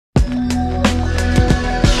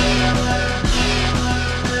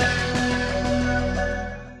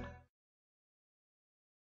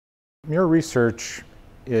Meurer Research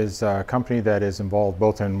is a company that is involved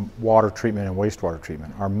both in water treatment and wastewater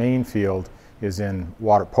treatment. Our main field is in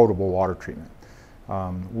potable water treatment.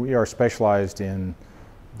 We are specialized in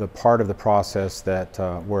the part of the process that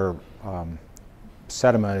where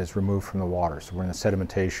sediment is removed from the water. So we're in the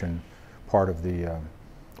sedimentation part of the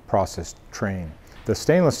process train. The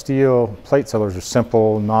stainless steel plate settlers are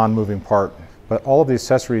simple, non-moving part, but all of the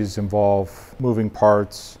accessories involve moving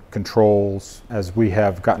parts, controls. As we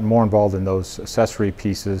have gotten more involved in those accessory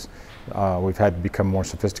pieces, we've had to become more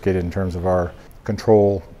sophisticated in terms of our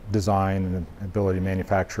control design and ability to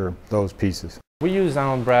manufacture those pieces. We use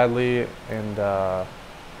Allen Bradley and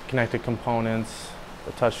connected components,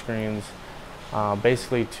 the touchscreens,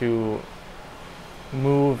 basically to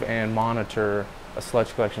move and monitor a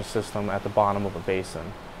sludge collection system at the bottom of a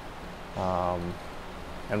basin.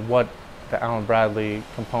 And what the Allen Bradley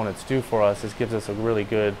components do for us is gives us a really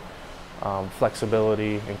good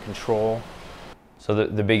flexibility and control. So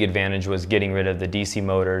the big advantage was getting rid of the DC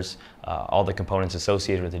motors, all the components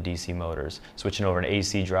associated with the DC motors, switching over an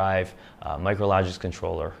AC drive, micrologics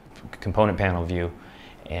controller, component panel view,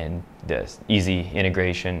 and the easy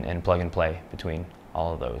integration and plug and play between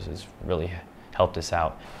all of those has really helped us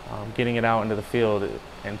out. Getting it out into the field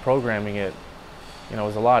and programming it,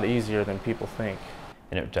 is a lot easier than people think.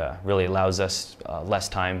 And it really allows us less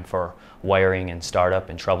time for wiring and startup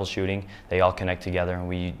and troubleshooting. They all connect together, and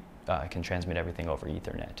we can transmit everything over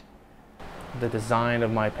Ethernet. The design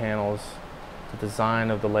of my panels, the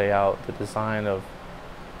design of the layout, the design of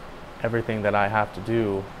everything that I have to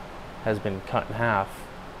do has been cut in half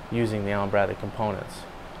using the Allen Bradley components.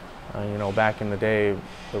 Back in the day,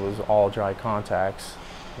 it was all dry contacts.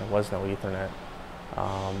 There was no Ethernet.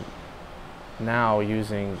 Now,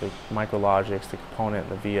 using the micrologics, the component,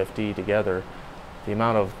 and the VFD together, the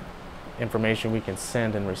amount of information we can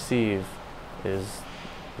send and receive is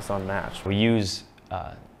unmatched. We use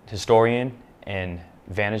Historian and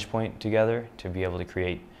Vantage Point together to be able to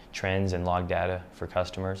create trends and log data for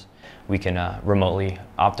customers. We can remotely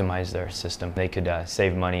optimize their system. They could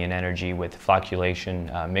save money and energy with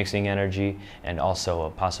flocculation, mixing energy, and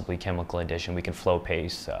also possibly chemical addition. We can flow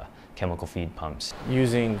pace chemical feed pumps.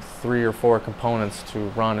 Using 3 or 4 components to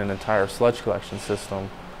run an entire sludge collection system,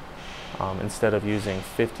 instead of using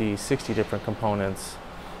 50, 60 different components,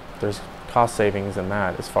 there's cost savings in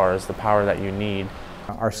that as far as the power that you need.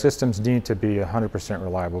 Our systems need to be 100%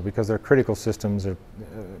 reliable because they're critical systems of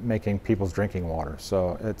making people's drinking water.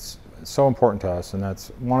 So it's so important to us, and that's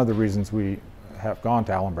one of the reasons we have gone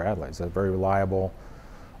to Allen Bradley. It's a very reliable,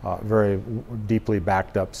 very deeply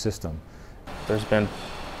backed up system. There's been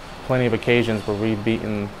plenty of occasions where we've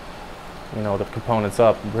beaten the components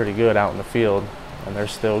up pretty good out in the field, and they're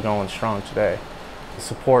still going strong today. The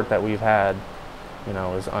support that we've had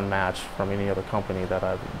is unmatched from any other company that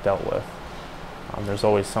I've dealt with. There's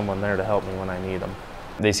always someone there to help me when I need them.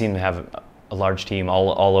 They seem to have a large team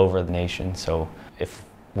all over the nation, so if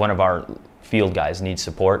one of our field guys needs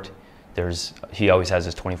support, he always has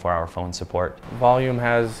his 24-hour phone support. Volume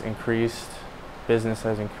has increased, business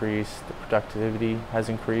has increased, the productivity has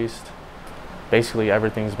increased. Basically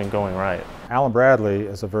everything's been going right. Allen Bradley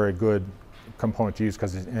is a very good component to use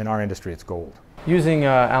because in our industry it's gold. Using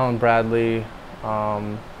Allen Bradley,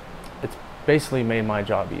 it's basically made my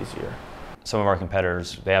job easier. Some of our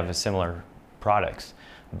competitors, they have similar products,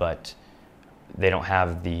 but they don't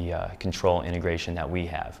have the control integration that we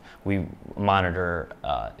have. We monitor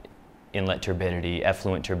inlet turbidity,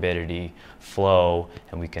 effluent turbidity, flow,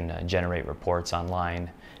 and we can generate reports online,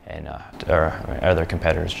 and our other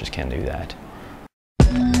competitors just can't do that.